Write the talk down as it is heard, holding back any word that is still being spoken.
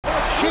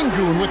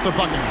Sengun with the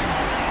bucket.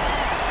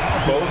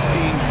 Both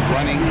teams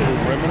running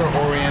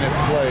perimeter-oriented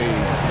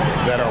plays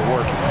that are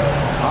working.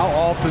 How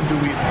often do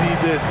we see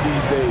this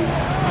these days?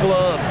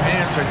 Clubs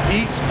answering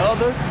each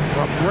other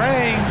from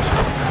range.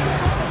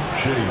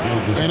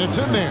 And it's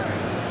in there.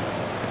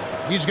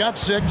 He's got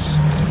 6.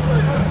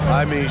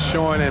 I mean,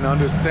 showing an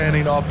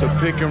understanding off the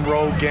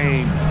pick-and-roll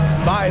game.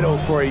 Vital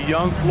for a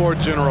young floor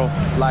general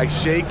like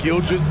Shai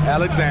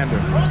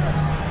Gilgeous-Alexander.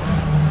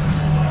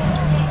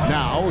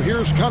 Now,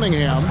 here's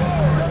Cunningham.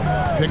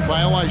 Picked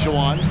by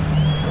Olajuwon.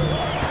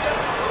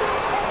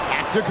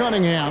 Back to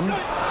Cunningham.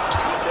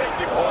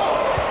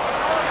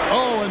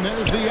 Oh, and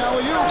there's the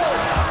alley-oop.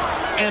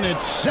 And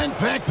it's sent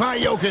back by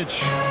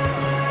Jokic.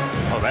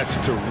 Oh, that's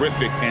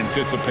terrific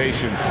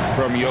anticipation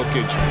from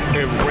Jokic,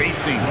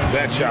 erasing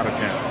that shot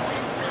attempt.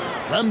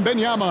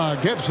 Wembanyama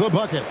gets the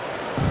bucket.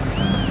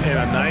 And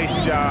a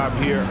nice job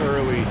here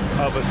early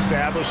of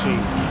establishing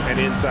an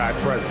inside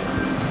presence.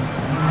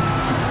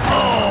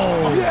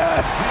 Oh,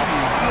 yes!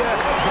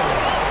 Yes!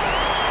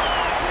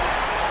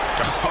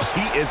 Oh,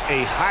 he is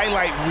a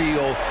highlight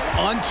reel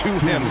unto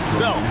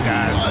himself,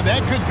 guys.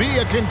 That could be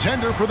a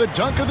contender for the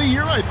dunk of the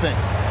year, I think.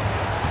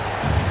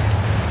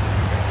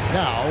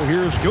 Now,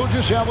 here's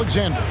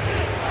Gilgeous-Alexander.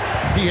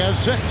 He has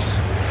 6.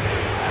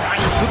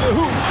 Drives to the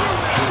hoop.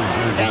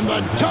 And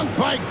the dunk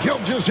by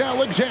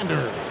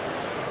Gilgeous-Alexander.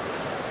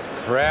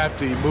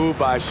 Crafty move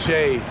by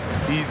Shai.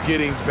 He's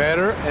getting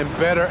better and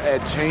better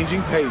at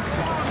changing pace.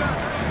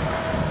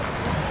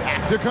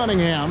 Back to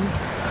Cunningham.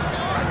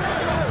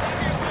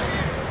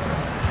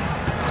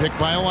 Picked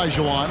by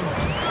Olajuwon.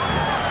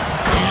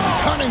 And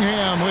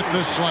Cunningham with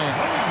the slam.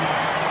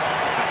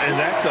 And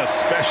that's a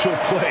special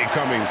play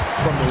coming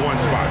from the one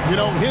spot. You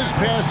know, his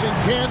passing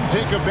can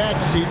take a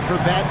backseat for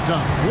that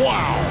dunk.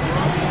 Wow.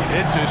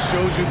 It just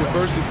shows you the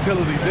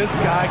versatility. This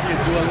guy can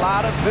do a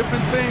lot of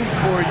different things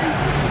for you.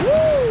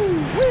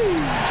 Woo-wee!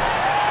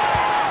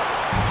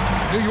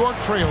 New York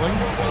trailing.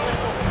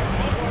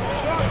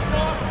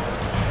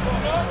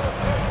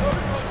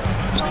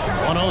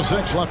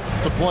 .106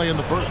 left to play in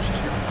the first.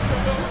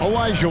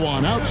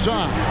 Olajuwon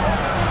outside.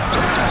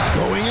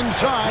 Going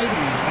inside.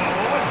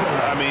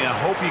 I mean, I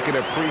hope you can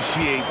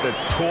appreciate the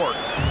torque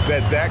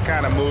that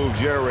kind of move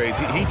generates.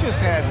 He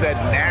just has that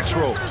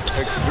natural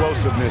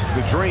explosiveness.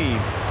 The dream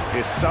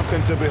is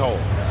something to behold.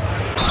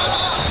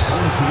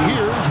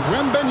 Here's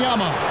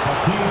Wembanyama.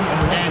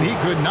 And he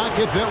could not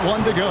get that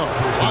one to go.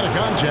 A lot of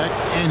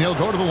contact, and he'll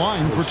go to the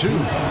line for 2.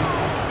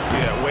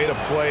 Yeah, way to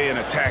play in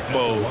attack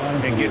mode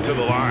and get to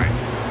the line.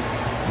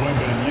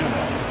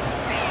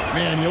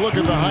 Man, you look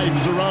at the hype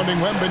surrounding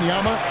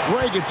Wembanyama.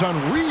 Greg, it's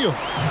unreal.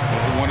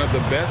 One of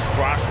the best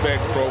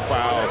prospect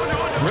profiles,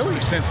 really,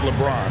 since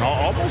LeBron.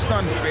 Almost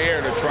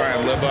unfair to try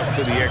and live up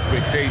to the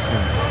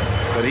expectations,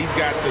 but he's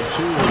got the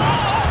tools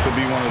to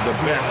be one of the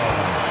best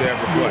to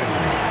ever play.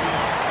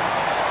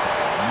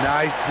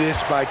 Nice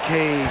dish by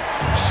Cade,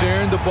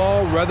 sharing the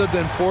ball rather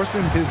than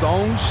forcing his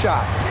own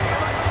shot.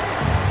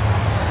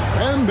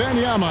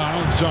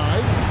 Wembanyama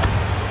outside.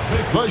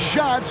 The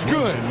shot's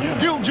good.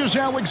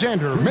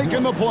 Gilgeous-Alexander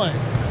making the play.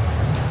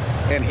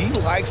 And he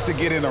likes to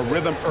get in a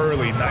rhythm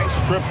early. Nice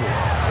triple.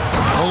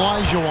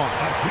 Olajuwon.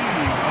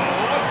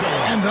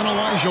 And then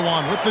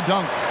Olajuwon with the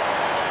dunk.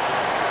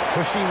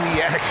 Pushing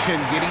the action,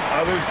 getting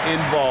others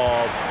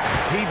involved.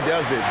 He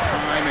does it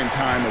time and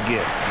time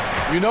again.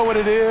 You know what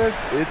it is?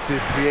 It's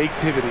his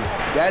creativity.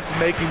 That's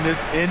making this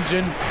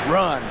engine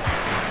run.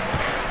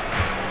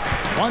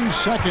 1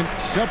 second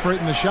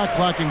separating the shot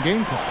clock and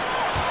game clock.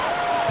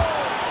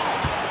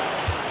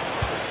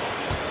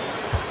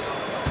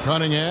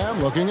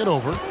 Cunningham looking it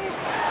over.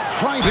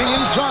 Driving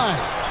inside.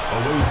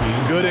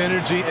 Good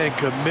energy and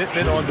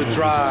commitment on the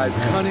drive.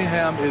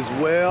 Cunningham is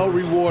well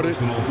rewarded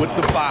with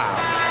the foul.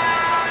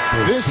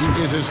 This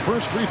is his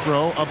first free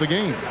throw of the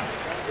game.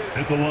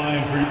 At the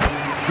line for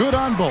Good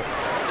on both.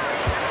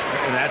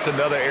 And that's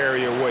another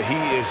area where he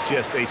is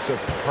just a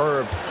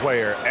superb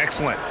player.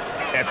 Excellent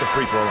at the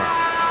free throw line.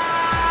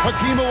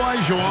 Hakeem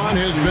Olajuwon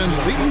has been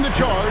leading the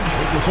charge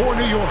for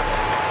New York.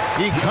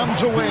 He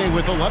comes away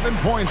with 11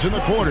 points in the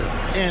quarter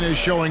and is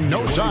showing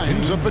no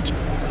signs of fatigue.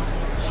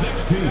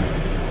 16.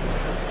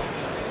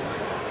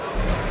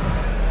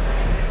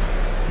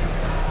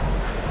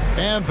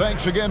 And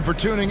thanks again for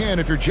tuning in.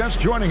 If you're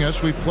just joining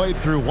us, we've played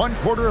through 1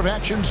 quarter of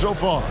action so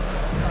far.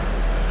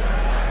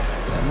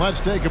 And let's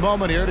take a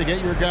moment here to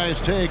get your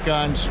guys' take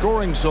on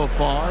scoring so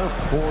far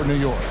for New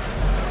York.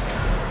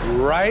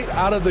 Right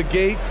out of the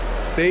gates,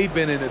 they've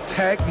been in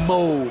attack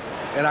mode.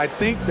 And I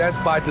think that's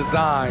by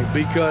design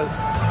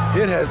because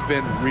it has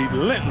been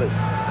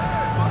relentless.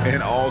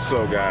 And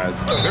also, guys,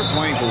 they're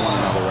playing for one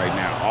another right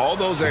now. All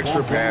those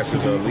extra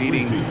passes are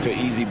leading to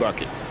easy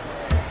buckets.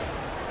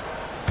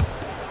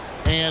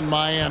 And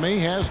Miami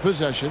has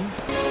possession.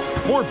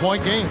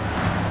 4-point game.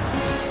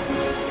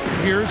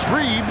 Here's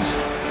Reeves.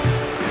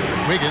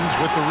 Wiggins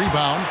with the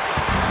rebound.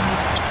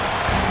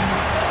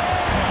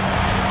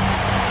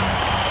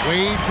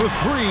 Wade for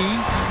 3.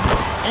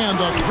 And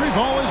the 3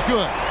 ball is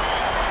good.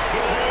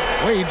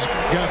 Wade's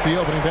got the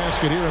opening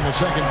basket here in the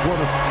second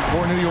quarter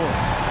for New York.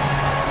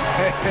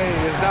 Hey,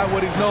 it's not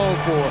what he's known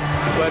for,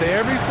 but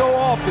every so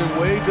often,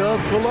 Wade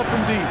does pull up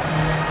from deep.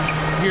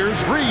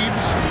 Here's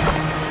Reeves.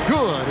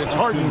 Good. It's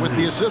Harden with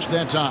the assist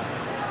that time.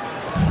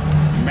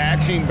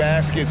 Matching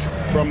baskets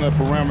from the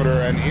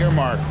perimeter, an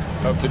earmark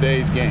of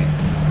today's game.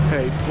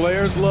 Hey,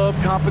 players love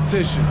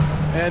competition,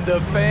 and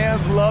the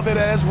fans love it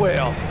as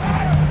well.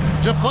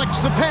 Deflects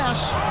the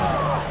pass.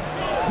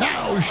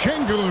 Now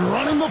Şengün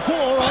running the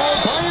floor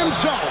all by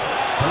himself.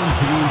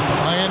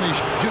 Miami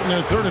shooting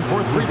their third and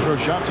fourth free throw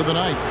shots of the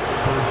night.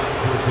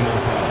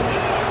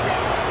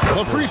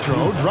 The free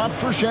throw dropped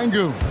for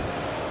Şengün.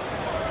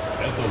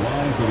 At the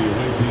line for the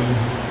away team.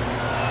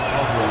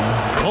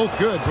 Both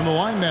good from the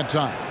line that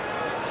time.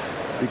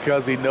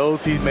 Because he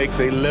knows he makes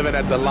a living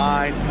at the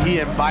line, he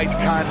invites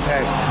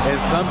contact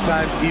and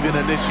sometimes even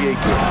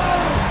initiates it.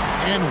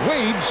 And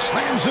Wade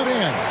slams it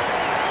in.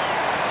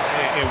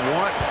 And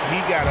once he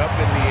got up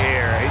in the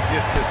air, he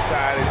just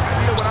decided,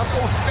 you know what, I'm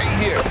going to stay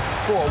here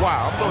for a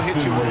while. I'm going to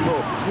hit you with a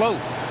little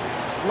float.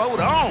 Float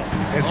on.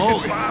 And then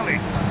finally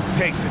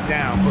takes it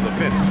down for the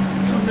finish.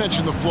 You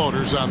mentioned the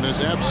floaters on this.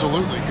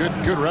 Absolutely.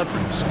 Good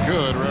reference.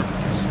 Good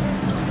reference.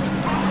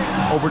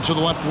 Over to the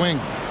left wing.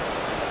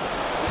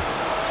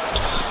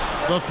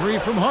 The three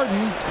from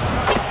Harden.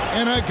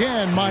 And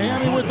again,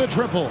 Miami with the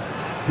triple.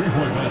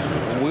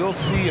 We'll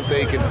see if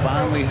they can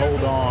finally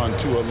hold on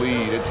to a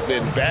lead. It's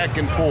been back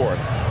and forth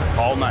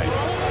all night.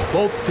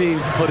 Both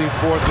teams putting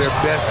forth their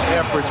best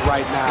efforts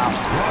right now.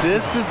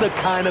 This is the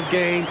kind of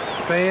game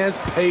fans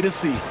pay to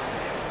see.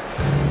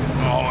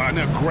 Oh, an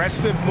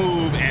aggressive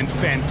move and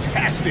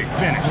fantastic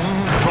finish.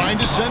 Trying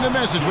to send a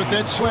message with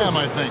that slam,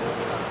 I think.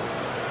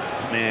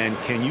 Man,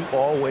 can you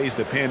always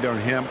depend on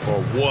him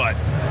or what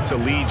to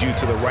lead you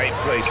to the right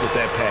place with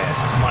that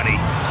pass? Money.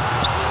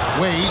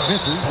 Wade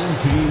misses.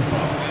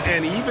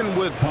 And even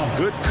with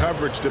good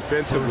coverage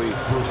defensively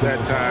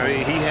that time,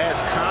 he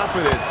has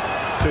confidence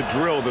to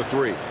drill the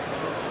three.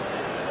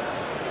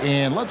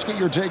 And let's get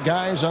your take,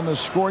 guys, on the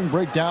scoring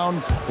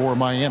breakdown for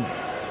Miami.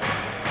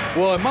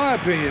 Well, in my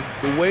opinion,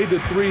 the way the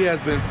three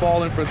has been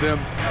falling for them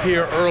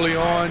here early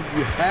on,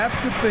 you have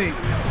to think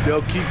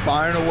they'll keep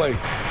firing away.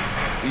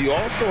 You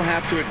also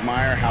have to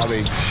admire how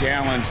they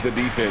challenge the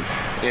defense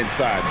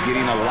inside,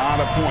 getting a lot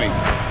of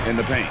points in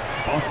the paint.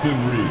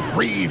 Austin Reeves.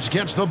 Reeves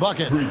gets the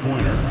bucket.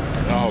 Three-pointer.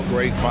 Oh,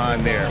 great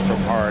find there from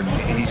Harden.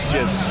 He's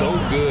just so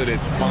good at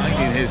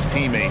finding his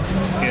teammates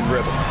in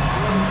rhythm.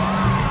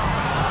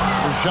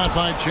 The shot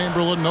by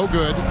Chamberlain, no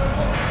good.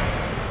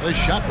 The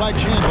shot by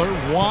Chandler,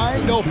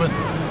 wide open.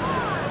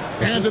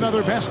 And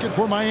another basket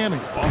for Miami.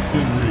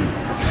 Austin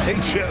Reeves. They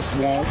just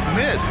won't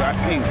miss. I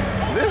mean,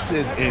 this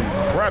is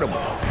incredible.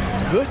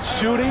 Good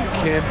shooting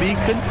can be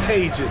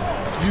contagious.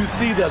 You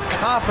see the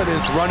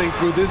confidence running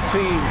through this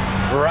team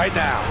right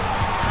now.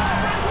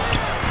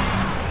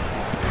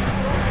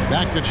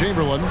 Back to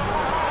Chamberlain.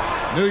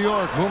 New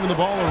York moving the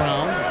ball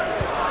around.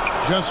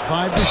 Just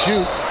 5 to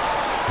shoot.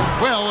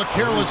 Well, a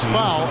careless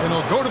foul, and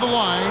he'll go to the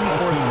line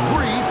for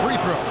 3 free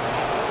throws.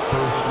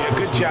 Yeah,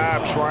 good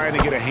job trying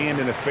to get a hand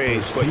in the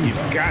face, but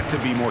you've got to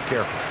be more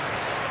careful.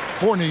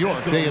 For New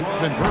York, they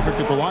have been perfect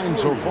at the line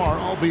so far,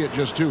 albeit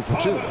just 2 for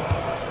 2.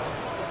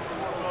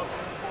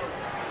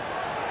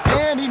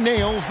 And he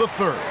nails the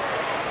third.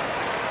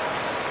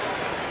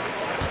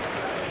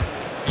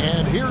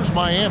 And here's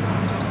Miami.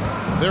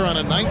 They're on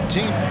a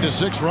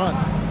 19-6 run.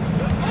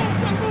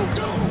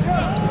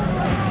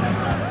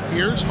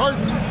 Here's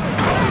Harden.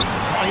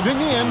 Driving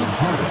in.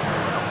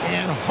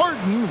 And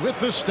Harden with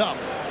the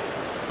stuff.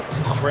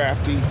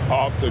 Crafty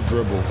off the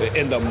dribble.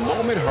 And the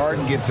moment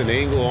Harden gets an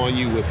angle on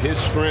you with his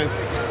strength,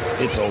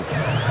 it's over.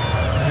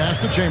 Pass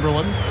to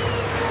Chamberlain.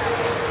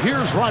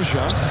 Here's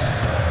Raja.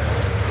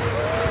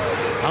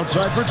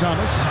 Outside for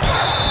Thomas.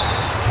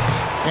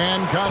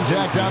 And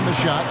contact on the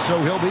shot, so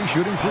he'll be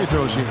shooting free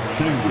throws here.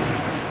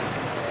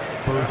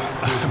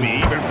 I mean,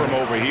 even from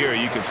over here,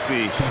 you can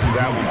see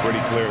that one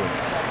pretty clearly.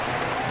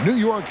 New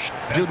York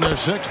shooting their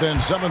 6th and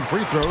 7th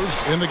free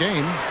throws in the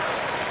game.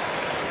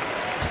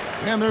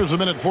 And there's a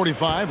minute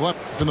 45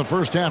 left in the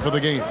first half of the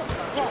game.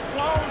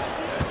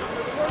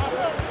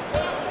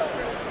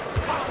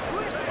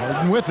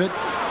 Harden with it.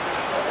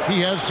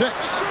 He has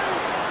 6.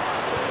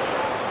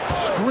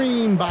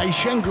 Screen by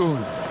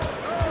Şengün.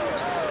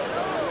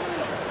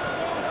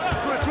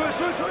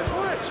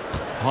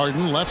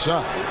 Harden left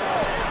side.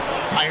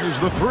 Fires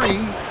the 3.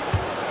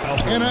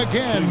 And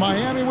again,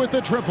 Miami with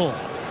the triple.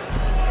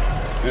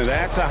 Now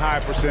that's a high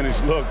percentage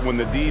look when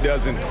the D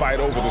doesn't fight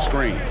over the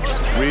screen.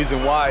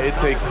 Reason why it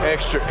takes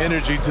extra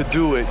energy to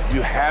do it.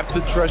 You have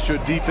to trust your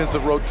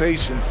defensive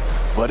rotations,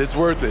 but it's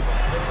worth it.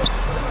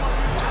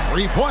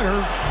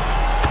 3-pointer.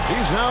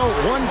 He's now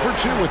 1 for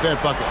 2 with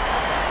that bucket.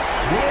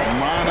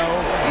 Mano.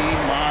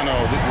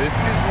 This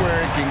is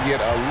where it can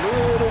get a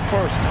little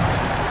personal.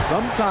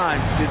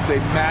 Sometimes it's a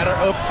matter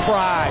of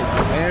pride,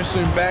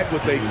 answering back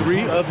with a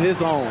 3 of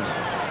his own.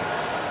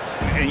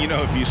 And, you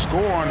know, if you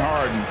score on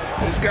Harden,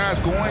 this guy's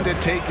going to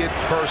take it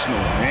personal.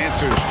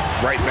 Answers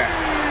right back.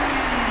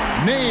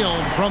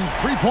 Nailed from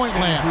 3-point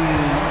land.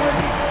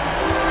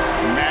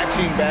 Match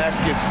catching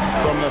baskets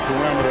from the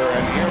perimeter,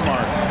 an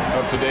earmark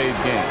of today's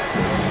game.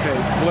 Okay,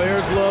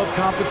 players love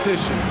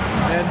competition,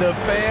 and the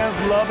fans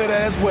love it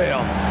as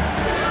well.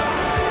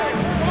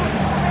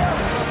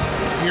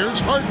 Here's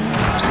Harden.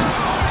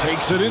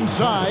 Takes it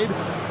inside.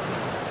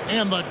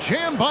 And the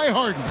jam by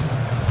Harden.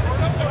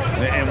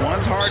 And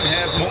once Harden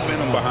has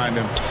momentum behind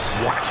him,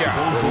 watch out.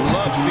 I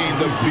love seeing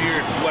the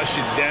beard flush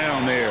it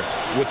down there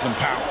with some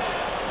power.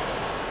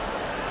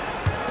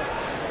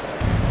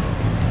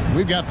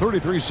 We've got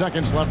 33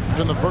 seconds left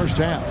in the first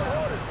half.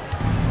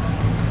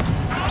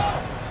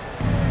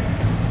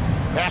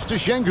 Pass to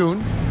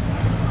Şengün.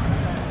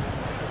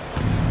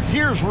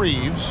 Here's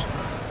Reeves.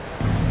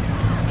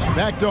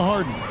 Back to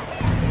Harden.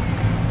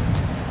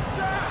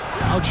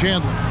 Now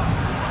Chandler.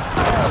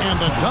 And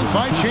the dunk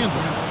by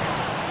Chandler.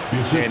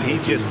 And he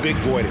just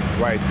big-boyed it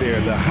right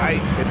there. The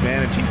height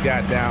advantage he's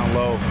got down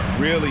low,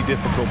 really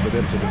difficult for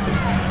them to defend.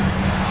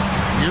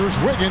 Here's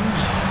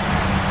Wiggins.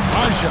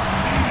 Raja.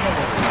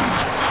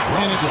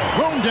 And it's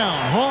thrown down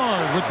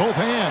hard with both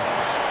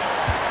hands.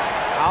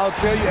 I'll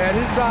tell you, at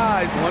his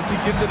size, once he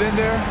gets it in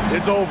there,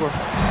 it's over.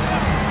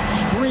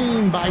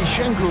 Screen by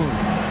Şengün.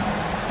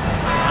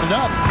 Got it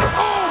up.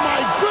 Oh,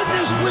 my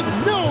goodness, with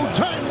no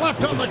time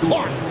left on the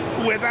clock.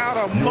 Without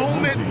a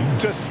moment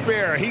to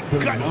spare, he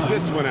guts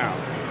this one out.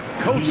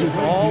 Coaches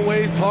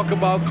always talk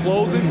about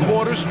closing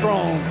quarters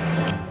strong.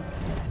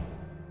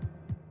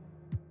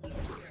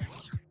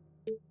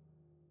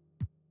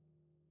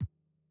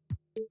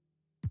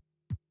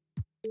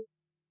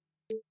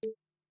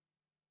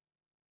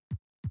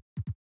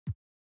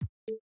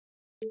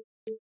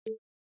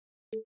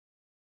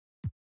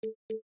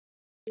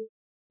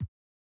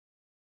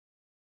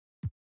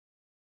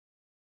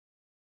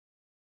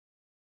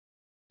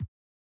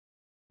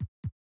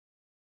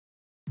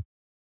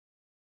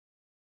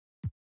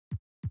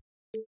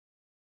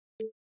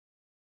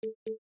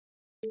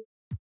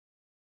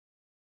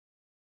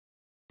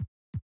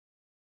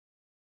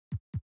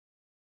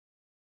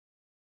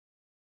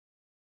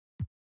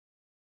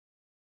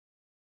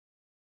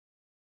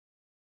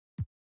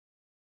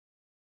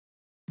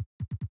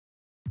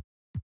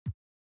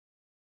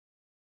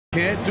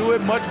 Can't do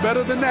it much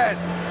better than that.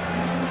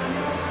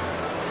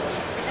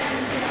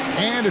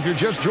 And if you're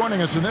just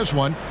joining us in this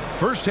one,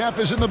 first half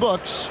is in the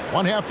books.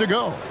 One half to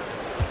go.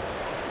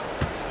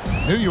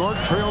 New York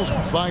trails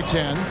by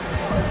 10.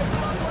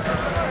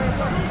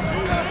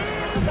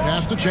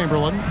 Pass to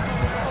Chamberlain.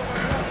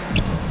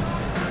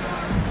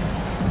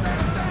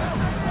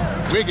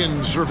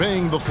 Wiggins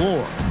surveying the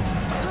floor.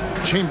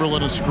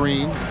 Chamberlain a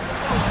screen.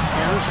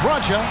 Here's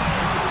Raja.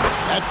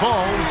 That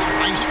falls.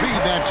 Nice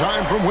feed that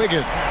time from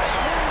Wiggins.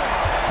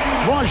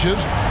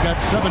 Raja's got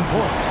 7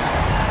 points.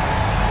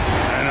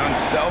 An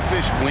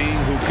unselfish wing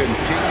who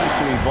continues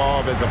to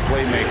evolve as a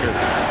playmaker.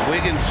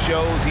 Wiggins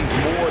shows he's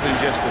more than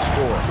just a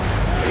scorer.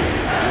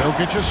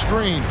 Jokic a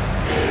screen.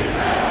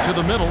 To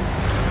the middle.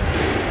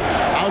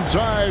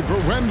 Outside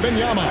for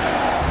Wembanyama.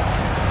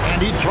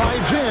 And he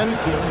drives in.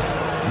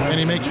 And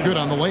he makes good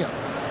on the layup.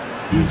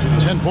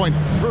 10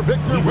 points for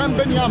Victor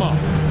Wembanyama.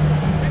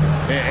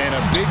 And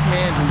a big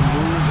man who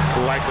moves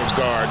like a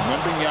guard.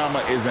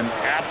 Wembanyama is an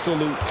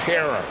absolute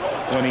terror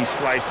when he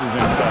slices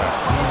inside.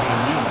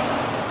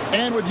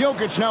 And with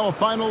Jokic now a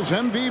Finals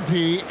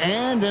MVP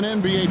and an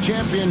NBA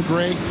champion,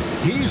 Greg,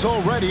 he's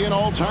already an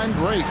all-time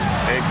great.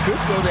 And could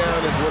go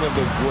down as one of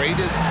the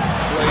greatest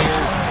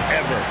players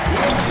ever.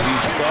 He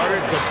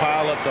started to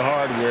pile up the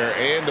hardware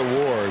and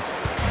awards.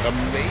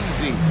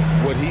 Amazing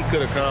what he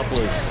could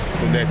accomplish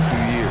the next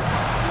few years.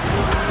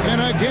 And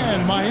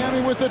again,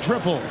 Miami with the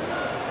triple.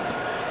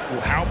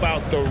 How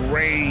about the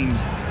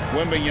range?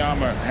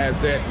 Wembanyama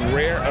has that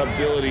rare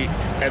ability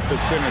at the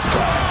center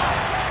spot.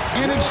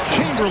 And it's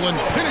Chamberlain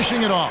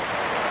finishing it off.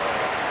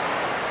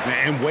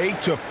 And way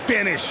to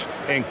finish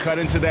and cut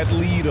into that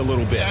lead a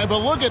little bit. Yeah, but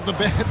look at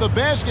the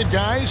basket,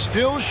 guys,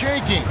 still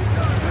shaking.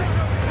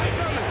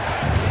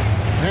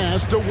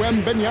 Pass to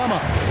Wembanyama.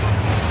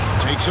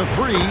 Takes a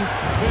 3.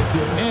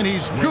 And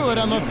he's good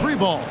on the 3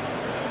 ball.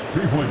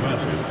 3-point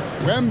basket.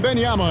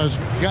 Wembanyama's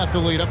got the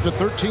lead up to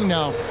 13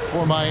 now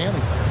for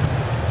Miami.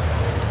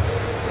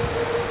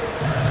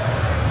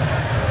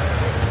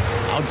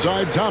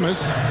 Outside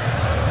Thomas.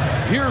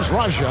 Here's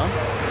Raja.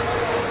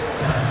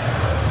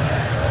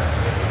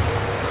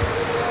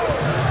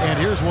 And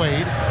here's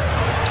Wade.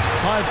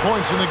 5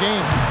 points in the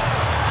game.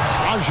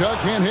 Raja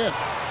can't hit.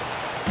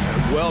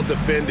 Well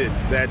defended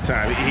that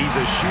time. He's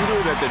a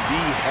shooter that the D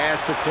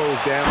has to close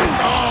down.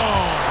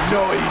 Oh,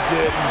 no, he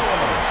didn't.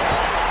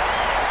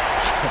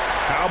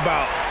 How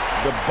about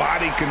the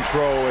body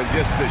control and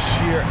just the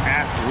sheer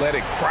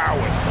athletic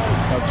prowess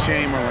of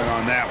Chamberlain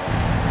on that one?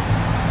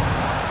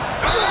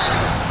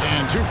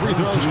 And 2 free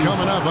throws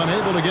coming up.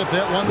 Unable to get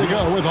that one to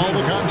go with all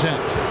the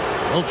content.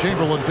 Will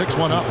Chamberlain picks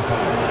one up.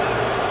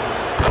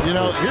 You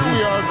know, here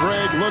we are,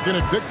 Greg, looking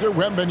at Victor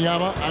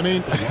Wembanyama. I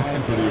mean,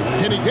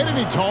 can he get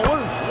any taller?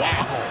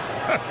 Wow.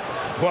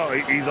 Well,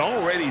 he's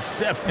already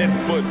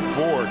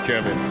 7'4",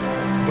 Kevin.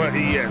 But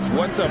yes,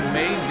 what's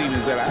amazing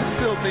is that I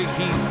still think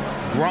he's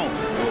grown.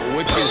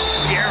 which is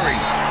scary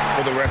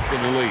for the rest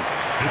of the league.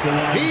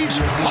 He's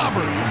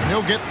clobbered.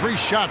 He'll get 3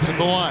 shots at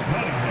the line.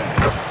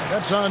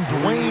 That's on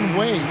Dwayne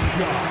Wade.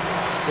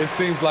 It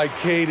seems like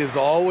Cade is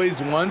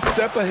always one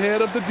step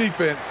ahead of the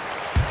defense.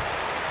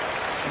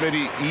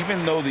 Smitty,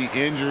 even though the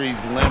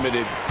injuries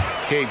limited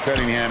Cade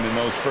Cunningham in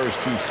those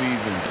first 2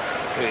 seasons,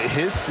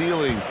 his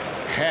ceiling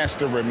has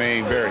to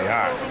remain very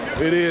high.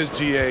 It is,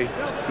 GA,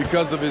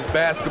 because of his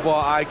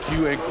basketball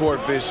IQ and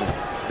court vision.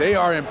 They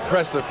are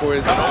impressive for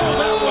his... Oh,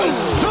 that was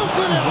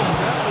something else.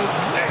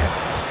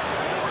 Nasty.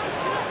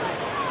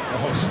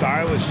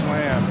 Stylish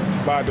slam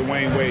by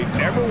Dwayne Wade.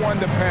 Never one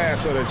to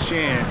pass or a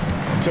chance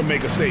to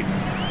make a statement.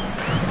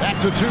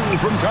 That's a 2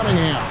 from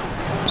Cunningham.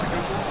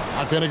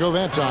 Not going to go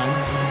that time.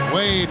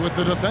 Wade with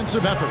the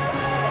defensive effort.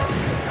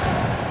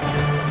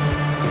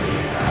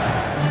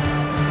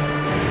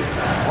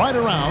 Right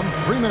around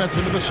 3 minutes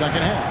into the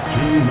second half.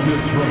 2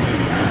 minutes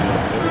remaining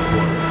in the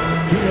fourth quarter.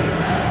 2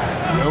 minutes.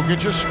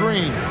 Jokic a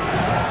screen.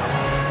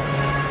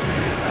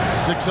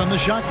 6 on the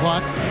shot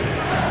clock.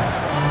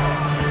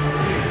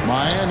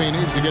 Miami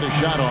needs to get a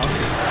shot off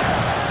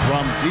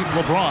from deep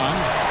LeBron.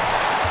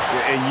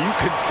 And you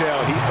could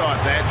tell he thought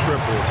that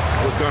triple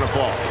was going to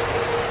fall.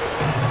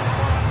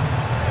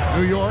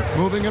 New York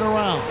moving it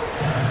around.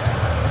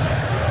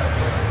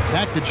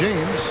 Back to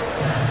James.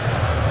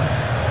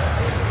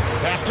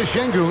 Pass to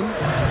Şengün.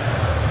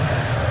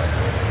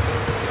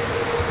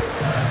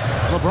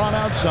 LeBron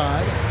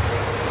outside.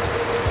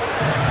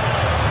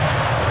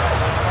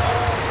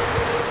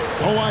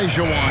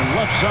 Olajuwon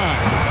left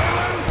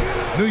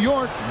side. New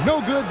York, no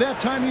good that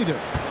time either.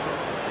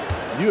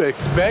 You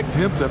expect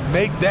him to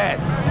make that,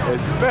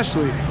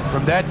 especially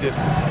from that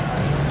distance.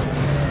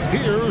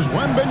 Here's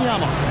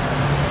Wembanyama.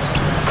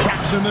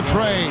 Traps in the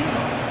tray.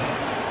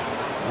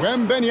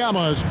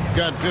 Wembanyama's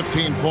got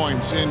 15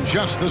 points in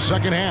just the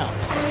second half.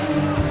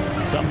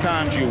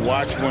 Sometimes you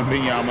watch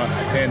Wembanyama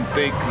and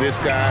think this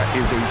guy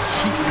is a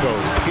cheat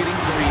code, hitting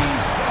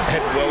threes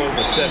at well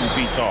over 7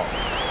 feet tall.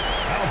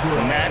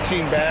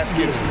 Matching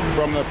baskets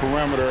from the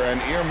perimeter,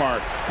 an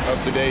earmark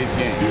of today's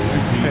game.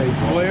 Hey,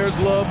 players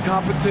love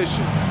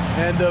competition,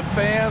 and the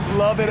fans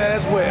love it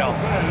as well.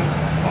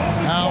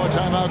 Now a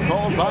timeout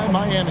called by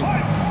Miami.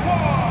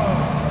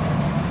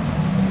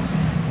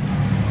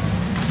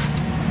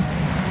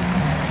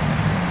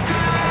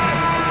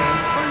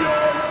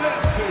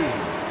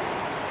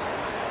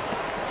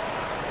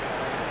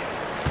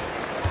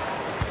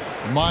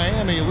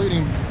 Miami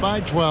leading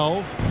by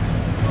 12.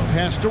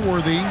 Pass to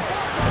Worthy.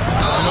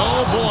 And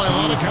oh boy, a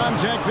lot of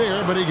contact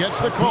there, but he gets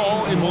the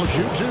call and will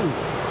shoot 2.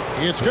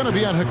 It's going to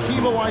be on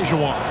Hakeem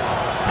Olajuwon.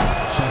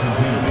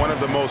 One of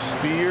the most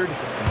feared,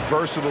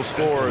 versatile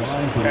scorers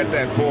at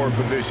that forward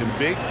position.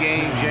 Big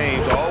game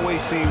James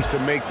always seems to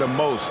make the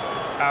most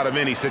out of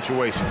any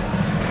situation.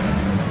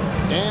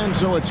 And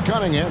so it's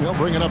Cunningham. He'll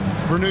bring it up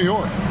for New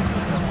York.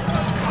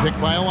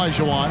 Picked by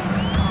Olajuwon.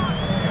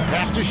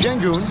 Pass to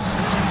Şengün.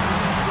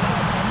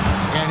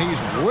 And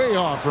he's way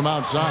off from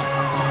outside.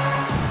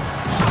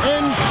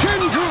 And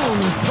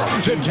Şengün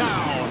throws it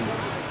down.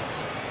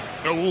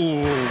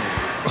 Oh,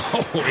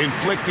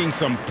 inflicting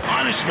some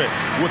punishment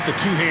with the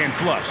 2-hand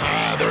flush.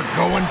 They're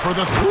going for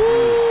the...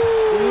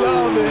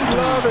 Love it,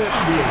 love it.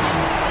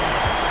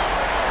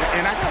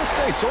 And I gotta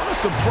say, sort of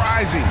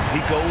surprising he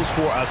goes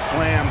for a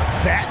slam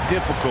that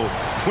difficult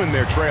when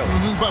they're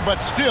trailing. But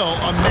still,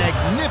 a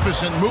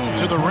magnificent move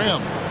to the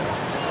rim.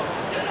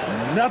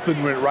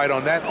 Nothing went right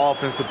on that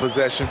offensive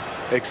possession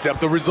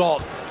except the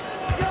result.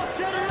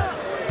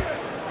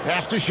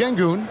 Pass to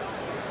Şengün.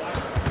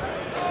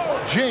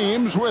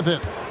 James with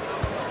it.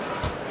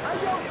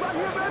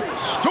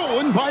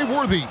 Stolen by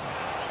Worthy.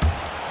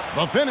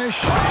 The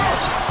finish.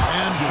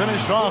 And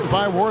finished off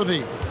by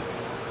Worthy.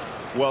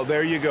 Well,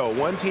 there you go.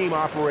 One team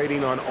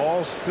operating on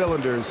all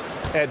cylinders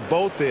at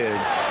both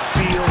ends.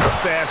 Steals,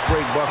 fast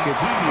break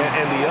buckets,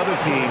 and the other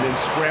team in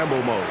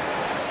scramble mode.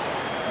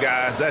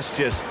 Guys, that's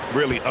just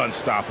really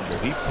unstoppable.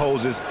 He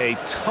poses a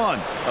ton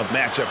of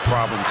matchup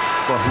problems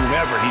for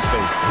whomever he's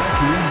facing.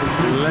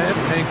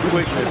 Length and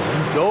quickness.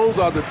 Those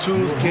are the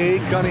tools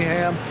Cade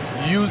Cunningham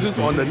uses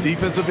on the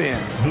defensive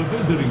end.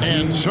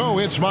 And so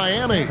it's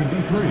Miami.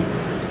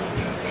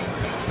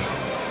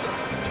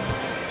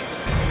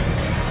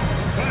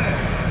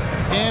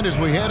 And as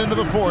we head into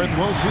the fourth,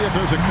 we'll see if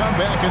there's a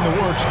comeback in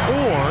the works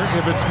or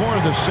if it's more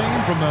of the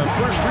same from the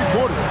first 3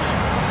 quarters.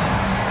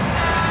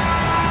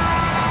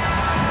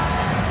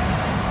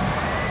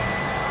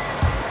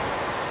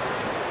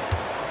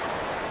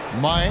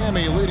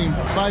 Miami leading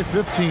by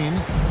 15.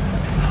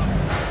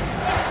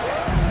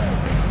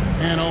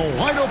 And a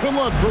wide open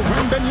look for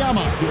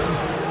Wembanyama.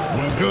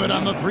 Good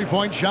on the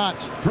 3-point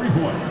shot. 3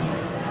 points.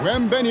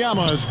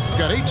 Wembanyama's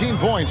got 18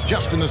 points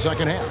just in the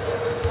second half.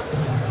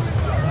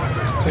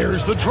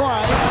 There's the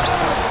drive.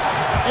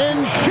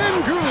 And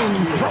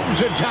Şengün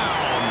throws it down.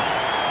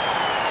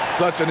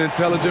 Such an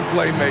intelligent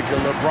playmaker.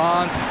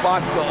 LeBron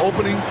spots the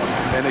openings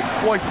and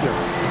exploits them.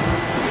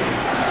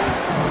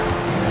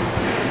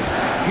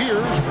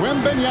 Here's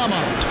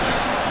Wembanyama.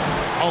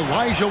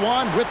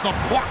 Olajuwon with the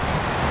block.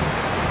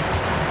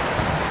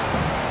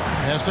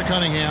 Pass to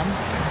Cunningham.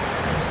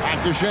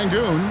 Back to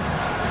Şengün.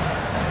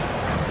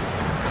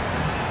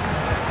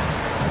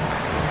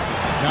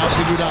 Now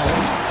Iguodala.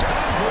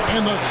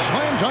 And the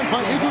slam dunk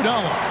by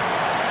Iguodala.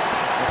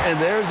 And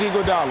there's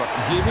Iguodala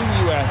giving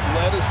you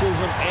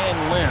athleticism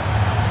and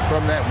length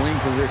from that wing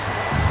position.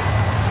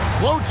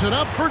 Floats it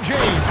up for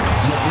James.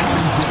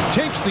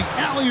 Takes the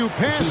alley-oop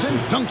pass and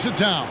dunks it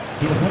down.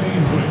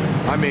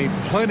 I mean,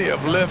 plenty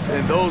of lift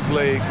in those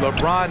legs.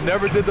 LeBron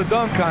never did the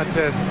dunk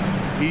contest.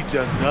 He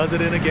just does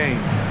it in a game.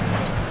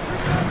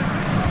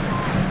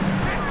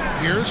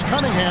 Here's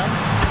Cunningham.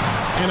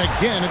 And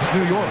again, it's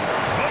New York.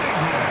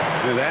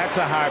 That's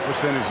a high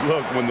percentage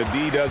look when the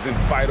D doesn't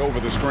fight over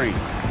the screen.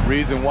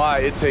 Reason why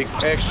it takes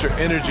extra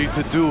energy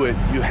to do it.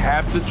 You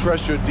have to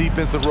trust your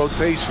defensive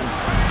rotations,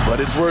 but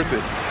it's worth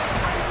it.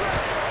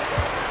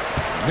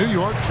 New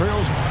York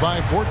trails by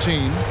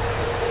 14.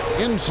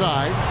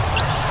 Inside.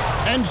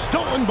 And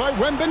stolen by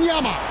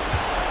Wembanyama.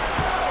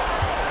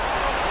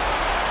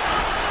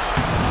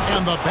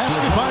 And the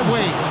basket by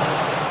Wade.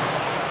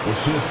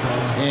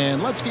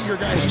 And let's get your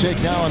guys' take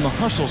now on the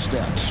hustle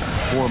stats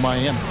for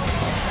Miami.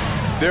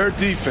 Their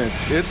defense,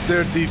 it's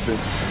their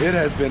defense. It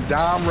has been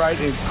downright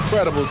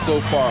incredible so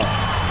far,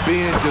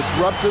 being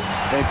disruptive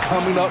and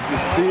coming up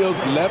with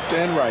steals left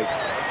and right.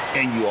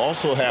 And you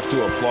also have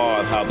to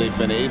applaud how they've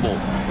been able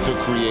to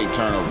create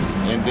turnovers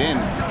and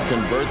then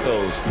convert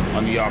those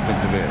on the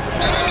offensive end.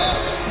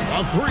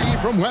 A three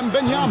from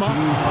Wembanyama.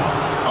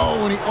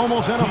 Oh, and he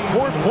almost had a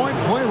 4-point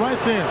play right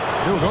there.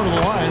 He'll go to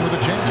the line with a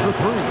chance for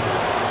three.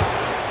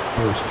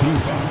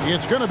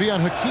 It's going to be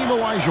on Hakeem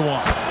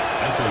Olajuwon.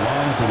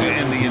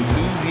 And the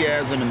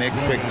enthusiasm and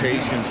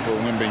expectations for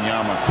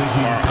Wembanyama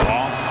are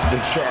off the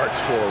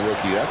charts for a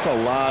rookie. That's a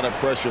lot of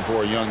pressure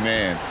for a young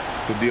man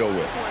to deal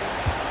with.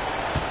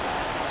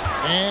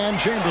 And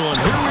Chamberlain,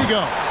 here we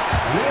go.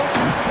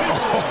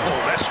 Oh,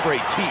 that's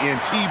straight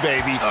TNT,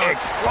 baby.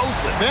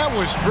 Explosive. That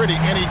was pretty,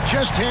 and he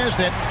just has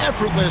that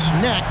effortless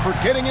knack for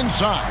getting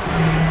inside.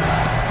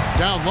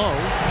 Down low,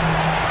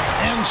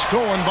 and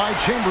stolen by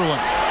Chamberlain.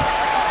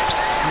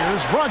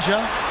 Here's Raja.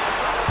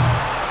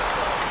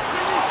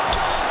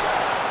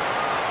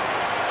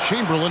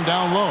 Chamberlain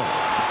down low.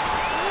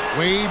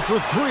 Wade for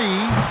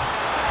three.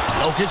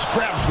 Jokic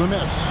grabs the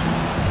miss.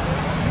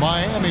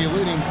 Miami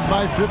leading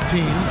by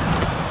 15.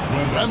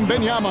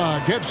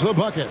 Wembanyama gets the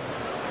bucket.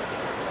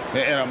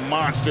 And a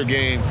monster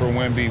game for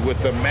Wemby with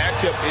the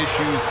matchup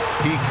issues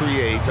he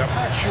creates. I'm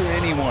not sure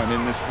anyone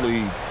in this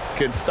league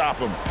can stop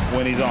him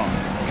when he's on.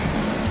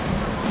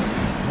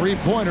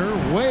 Three-pointer,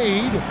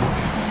 Wade.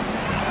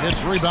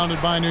 It's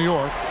rebounded by New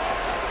York.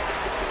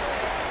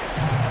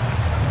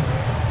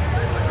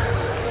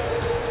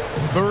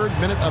 Third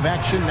minute of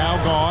action now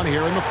gone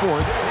here in the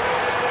fourth.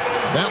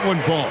 That one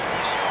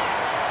falls.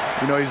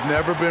 You know, he's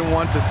never been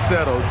one to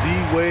settle.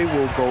 D-Wade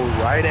will go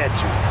right at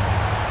you.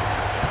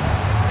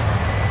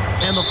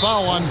 And the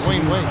foul on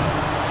Dwayne Wade.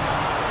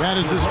 That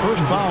is his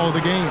first foul of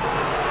the game.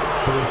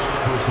 First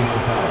personal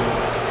foul.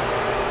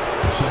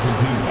 Second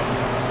team foul.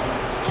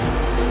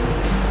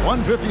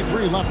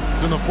 1:53 left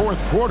in the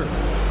fourth quarter.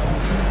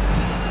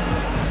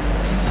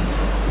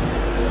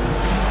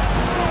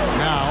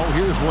 Now,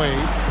 here's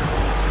Wade.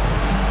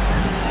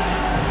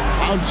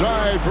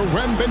 Outside for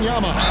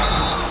Wembanyama.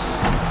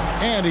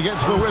 And he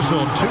gets the whistle.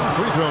 2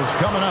 free throws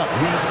coming up.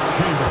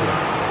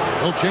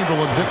 Will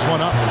Chamberlain picks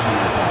one up.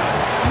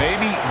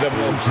 Maybe the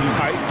most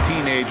hyped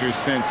teenager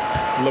since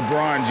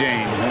LeBron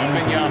James.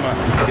 Wembanyama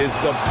is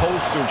the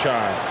poster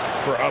child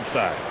for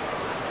upside.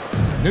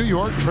 New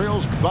York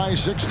trails by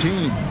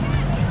 16.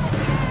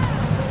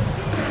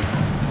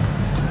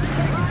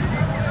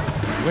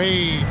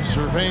 Wade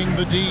surveying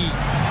the D.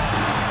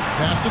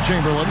 Pass to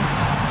Chamberlain.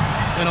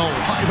 And a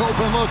wide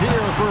open look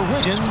here for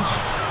Wiggins.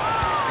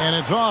 And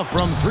it's off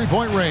from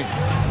three-point range.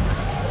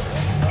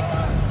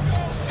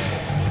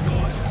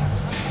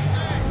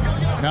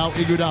 Now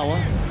Iguodala.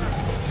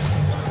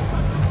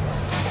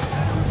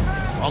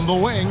 From the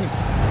wing.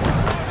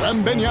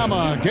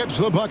 Wembanyama gets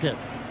the bucket.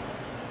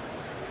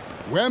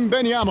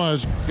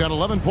 Wembanyama's got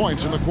 11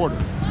 points in the quarter.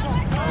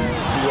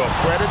 Well,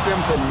 credit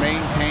them for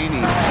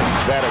maintaining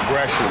that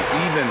aggression,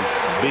 even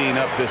being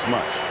up this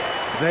much.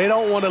 They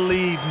don't want to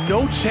leave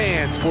no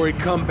chance for a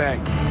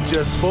comeback.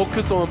 Just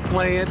focus on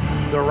playing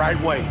the right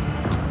way.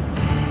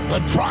 The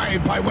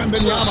drive by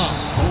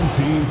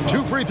Wembanyama.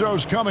 2 free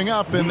throws coming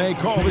up, and they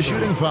call the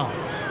shooting foul.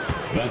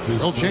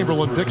 Will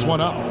Chamberlain picks one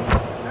up.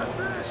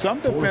 Some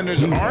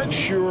defenders aren't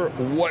sure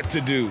what to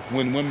do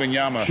when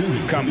Wembanyama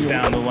comes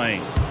down the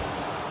lane.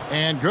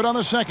 And good on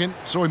the second,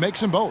 so he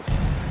makes them both.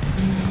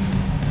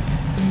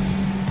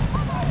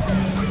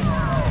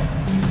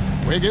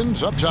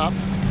 Wiggins up top.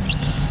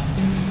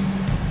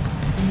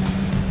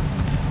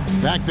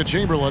 Back to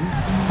Chamberlain.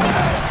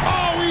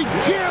 Oh, he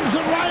jams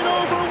it right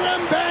over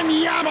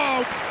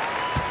Wembanyama.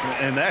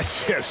 And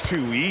that's just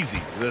too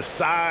easy. The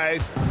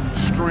size,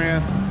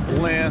 strength,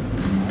 length,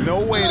 no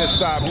way to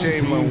stop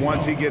Chamberlain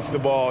once he gets the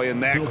ball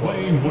in that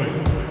close.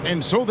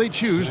 And so they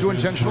choose to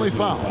intentionally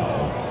foul.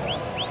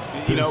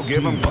 You know,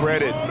 give him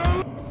credit.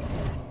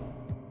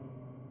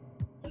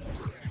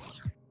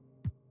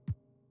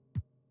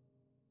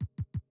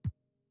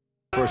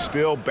 for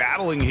still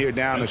battling here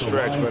down the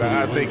stretch, but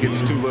I think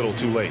it's too little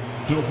too late.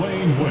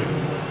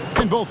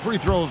 And both free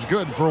throws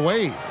good for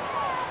Wade.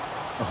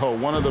 Oh,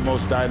 one of the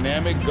most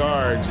dynamic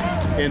guards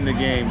in the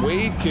game.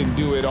 Wade can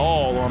do it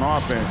all on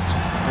offense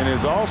and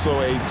is also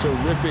a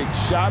terrific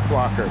shot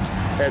blocker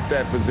at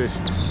that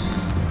position.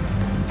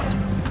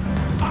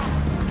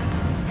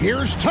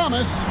 Here's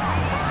Thomas.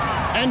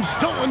 And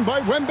stolen by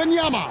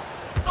Wembanyama.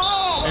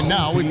 And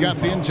now we've got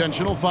the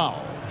intentional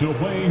foul.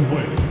 Dwayne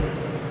Wade.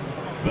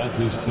 That's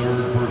his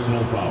third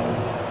personal foul.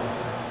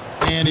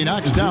 And he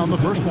knocks down the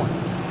first one.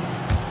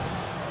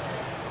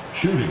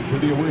 Shooting for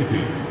the away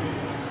team,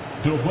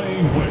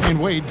 Dwayne Wade. And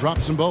Wade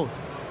drops them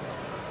both.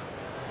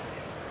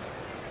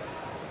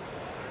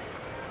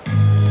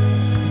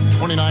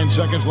 29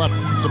 seconds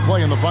left to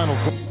play in the final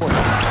quarter.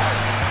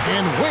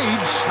 And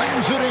Wade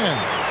slams it in.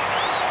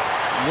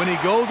 When he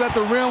goes at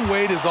the rim,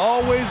 Wade is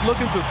always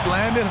looking to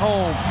slam it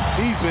home.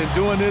 He's been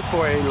doing this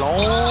for a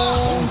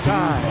long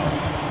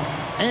time.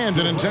 And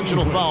an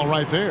intentional foul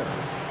right there.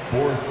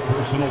 Fourth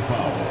personal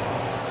foul.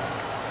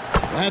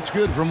 That's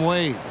good from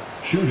Wade.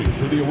 Shooting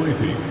for the away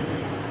team,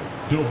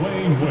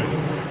 Dwayne Wade.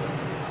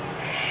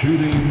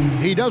 Shooting.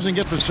 He doesn't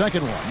get the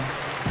second one.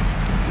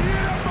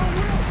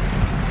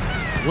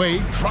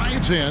 Wade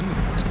drives in.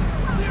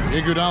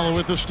 Iguodala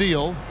with the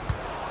steal.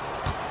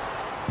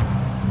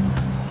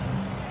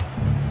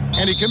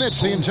 And he commits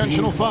the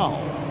intentional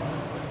foul.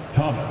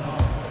 Thomas.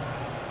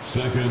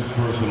 Second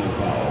personal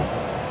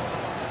foul.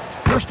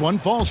 First one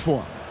falls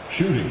for him.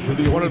 Shooting for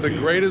the One of the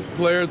greatest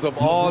players of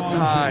all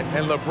time,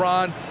 and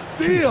LeBron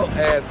still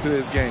adds to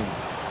his game.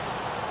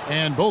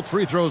 And both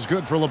free throws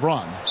good for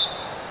LeBron.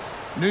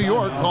 New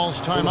York calls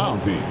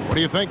timeout. What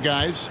do you think,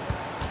 guys?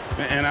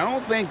 And I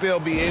don't think they'll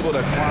be able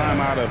to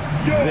climb out of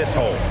this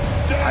hole.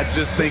 I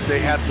just think they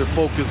have to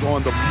focus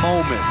on the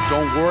moment.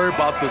 Don't worry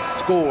about the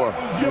score.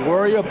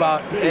 Worry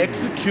about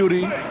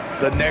executing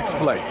the next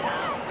play.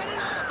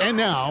 And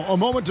now, a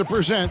moment to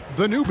present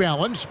the New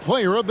Balance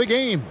Player of the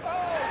Game,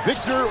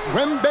 Victor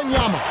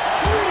Wembanyama.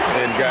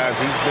 And guys,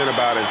 he's been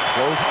about as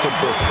close to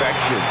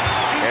perfection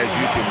as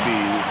you can be.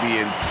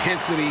 The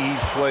intensity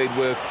he's played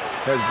with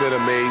has been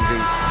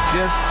amazing.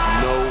 Just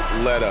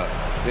no let up.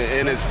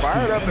 And as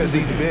fired up as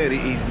he's been,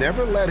 he's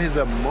never let his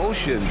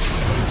emotions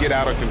get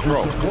out of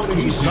control.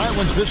 He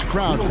silenced this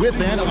crowd with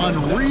an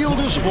unreal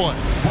display.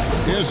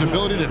 His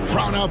ability to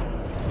drown out